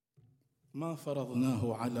ما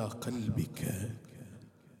فرضناه على قلبك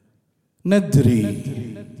ندري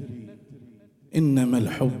إنما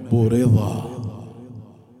الحب رضا.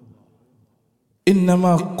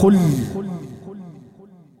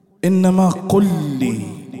 إنما قل لي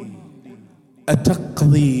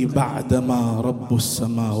أتقضي بعدما رب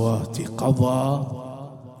السماوات قضى؟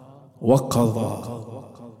 وقضى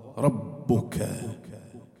ربك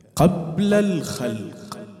قبل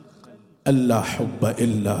الخلق ألا حب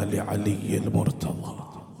إلا لعلي المرتضى.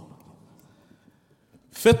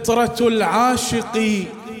 فطرة العاشق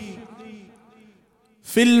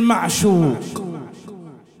في المعشوق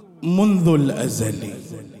منذ الأزل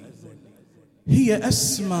هي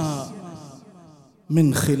أسمى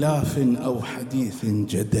من خلاف أو حديث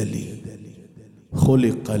جدلي.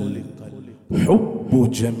 خلق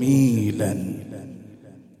الحب جميلا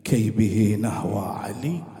كي به نهوى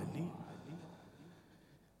علي.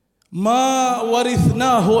 ما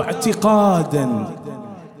ورثناه اعتقادا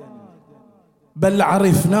بل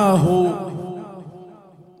عرفناه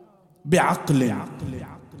بعقل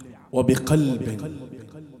وبقلب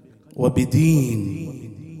وبدين.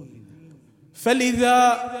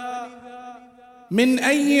 فلذا من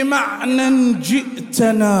أي معنى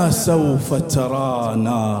جئتنا سوف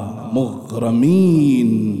ترانا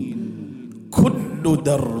مغرمين. كل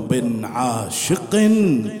درب عاشق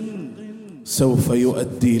سوف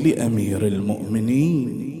يؤدي لأمير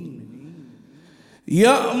المؤمنين.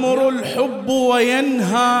 يأمر الحب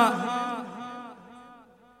وينهى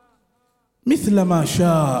مثل ما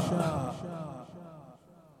شاء.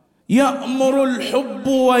 يأمر الحب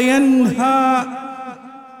وينهى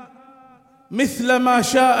مثل ما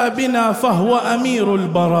شاء بنا فهو أمير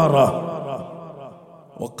البررة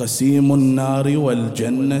وقسيم النار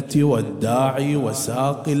والجنة والداعي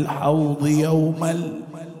وساق الحوض يوم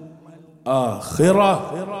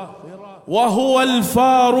الآخرة. وهو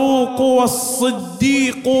الفاروق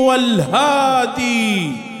والصديق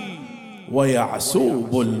والهادي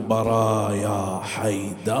ويعسوب البرايا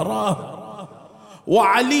حيدرة.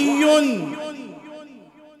 وعلي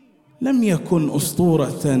لم يكن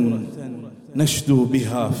أسطورة نشدو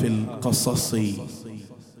بها في القصص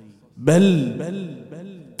بل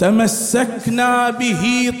تمسكنا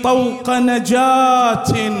به طوق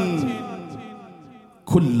نجاة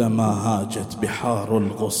كلما هاجت بحار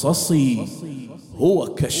الغصص. هو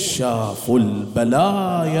كشاف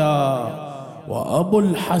البلايا وأبو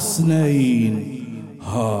الحسنين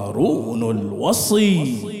هارون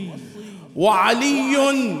الوصي. وعلي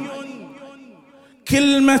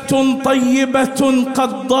كلمة طيبة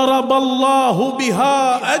قد ضرب الله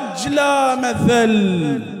بها أجلى مثل.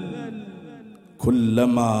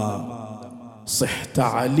 كلما صحت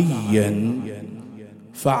عليا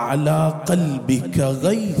فعلى قلبك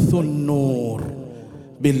غيث النور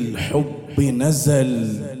بالحب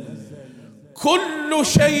نزل. كل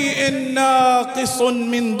شيء ناقص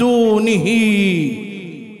من دونه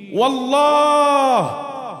والله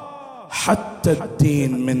حتى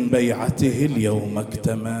الدين من بيعته اليوم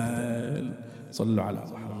اكتمل. صلوا على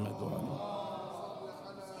محمد وآله.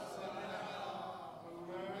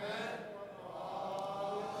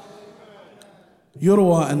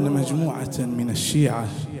 يروى أن مجموعة من الشيعة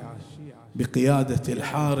بقيادة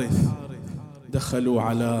الحارث دخلوا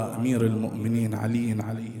على أمير المؤمنين علي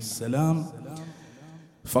عليه السلام.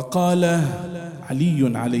 فقال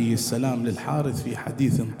علي عليه السلام للحارث في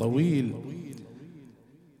حديث طويل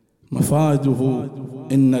مفاده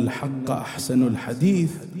إن الحق أحسن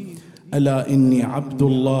الحديث ألا إني عبد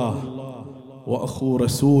الله وأخو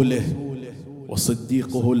رسوله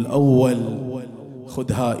وصديقه الأول.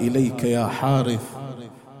 خذها إليك يا حارث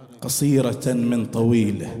قصيرة من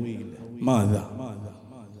طويله. ماذا؟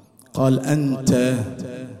 قال أنت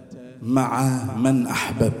مع من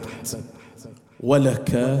أحببت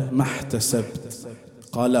ولك ما احتسبت.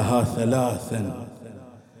 قالها ثلاثا.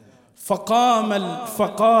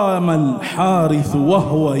 فقام الحارث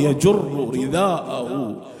وهو يجر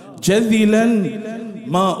رداءه جذلا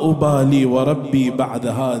ما أبالي وربي بعد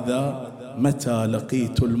هذا متى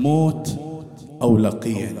لقيت الموت أو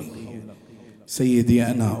لقيني. سيدي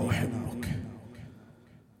أنا أحبك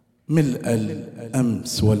ملء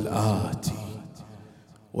الأمس والآتي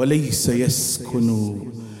وليس يسكن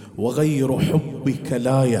وغير حبك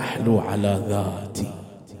لا يحلو على ذاتي.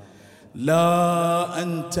 لا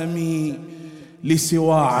أنتمي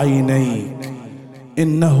لسوى عينيك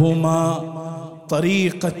إنهما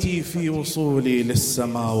طريقتي في وصولي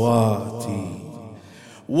للسماوات.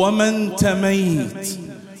 وما انتميت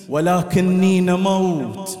ولكني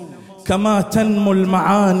نموت كما تنمو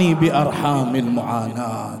المعاني بأرحام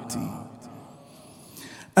المعاناة.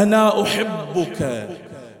 أنا أحبك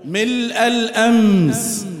ملء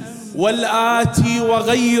الأمس والآتي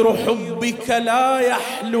وغير حبك لا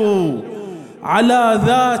يحلو، على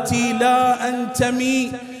ذاتي لا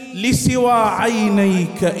أنتمي لسوى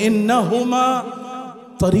عينيك، إنهما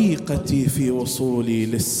طريقتي في وصولي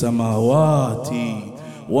للسماوات.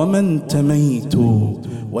 وما انتميت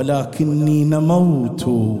ولكني نموت،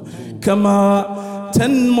 كما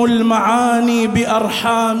تنمو المعاني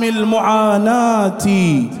بأرحام المعاناة.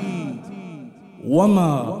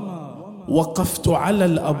 وما وقفت على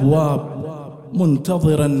الأبواب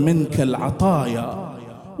منتظرا منك العطايا،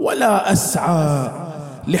 ولا أسعى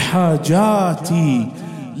لحاجاتي،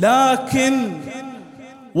 لكن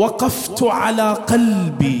وقفت على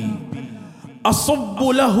قلبي أصب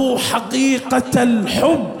له حقيقة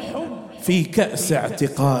الحب في كأس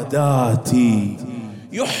اعتقاداتي.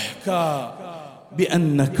 يحكى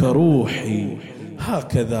بأنك روحي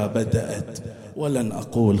هكذا بدأت، ولن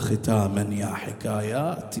أقول ختاما يا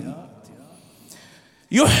حكاياتي.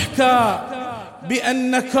 يحكى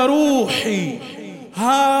بأنك روحي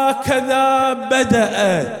هكذا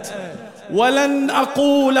بدأت، ولن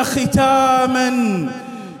أقول ختاما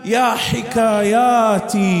يا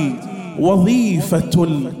حكاياتي. وظيفة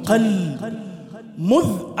القلب مذ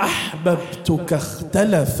أحببتك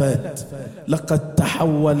اختلفت، لقد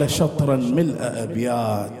تحول شطرا ملء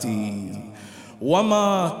أبياتي.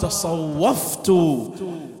 وما تصوفت،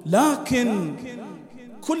 لكن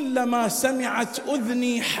كلما سمعت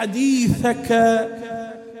أذني حديثك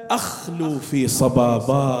أخلو في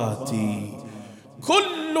صباباتي.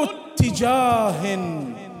 كل اتجاه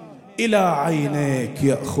إلى عينيك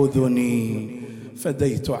يأخذني،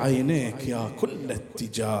 فديت عينيك يا كل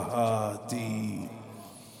اتجاهاتي.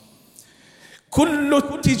 كل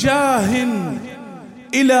اتجاه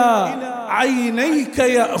إلى عينيك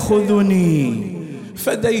يأخذني،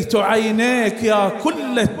 فديت عينيك يا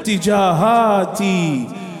كل اتجاهاتي.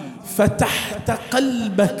 فتحت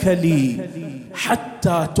قلبك لي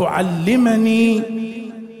حتى تعلمني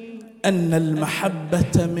أن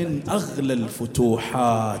المحبة من أغلى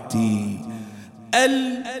الفتوحات.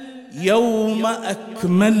 اليوم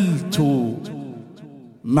أكملت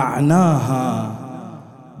معناها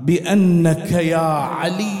بأنك يا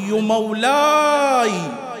علي مولاي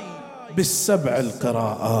بالسبع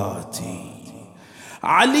القراءات.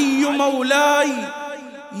 علي مولاي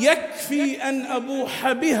يكفي أن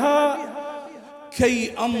أبوح بها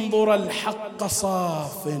كي أنظر الحق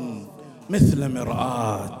صاف مثل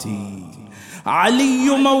مرآتي. علي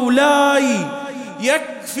مولاي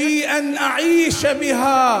يكفي أن أعيش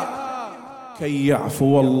بها كي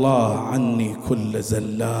يعفو الله عني كل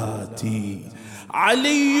زلاتي.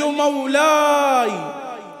 علي مولاي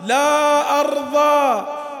لا أرضى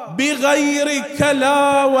بغيرك،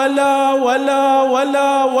 لا ولا ولا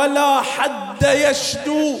ولا ولا حد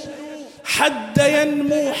يشدو حد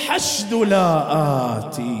ينمو حشد لا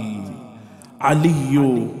آتي.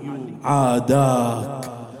 علي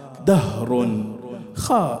عاداك دهر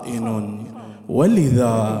خائن،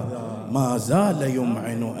 ولذا ما زال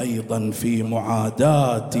يمعن أيضا في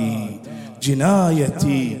معاداتي.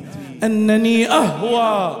 جنايتي أنني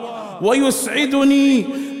أهوى ويسعدني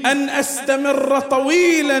أن أستمر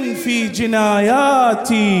طويلا في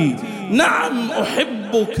جناياتي. نعم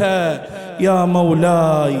أحبك يا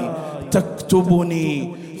مولاي،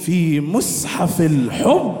 تكتبني في مصحف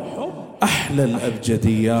الحب أحلى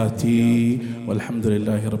الأبجديات. والحمد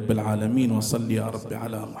لله رب العالمين، وصل يا رب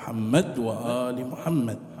على محمد وآل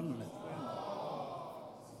محمد.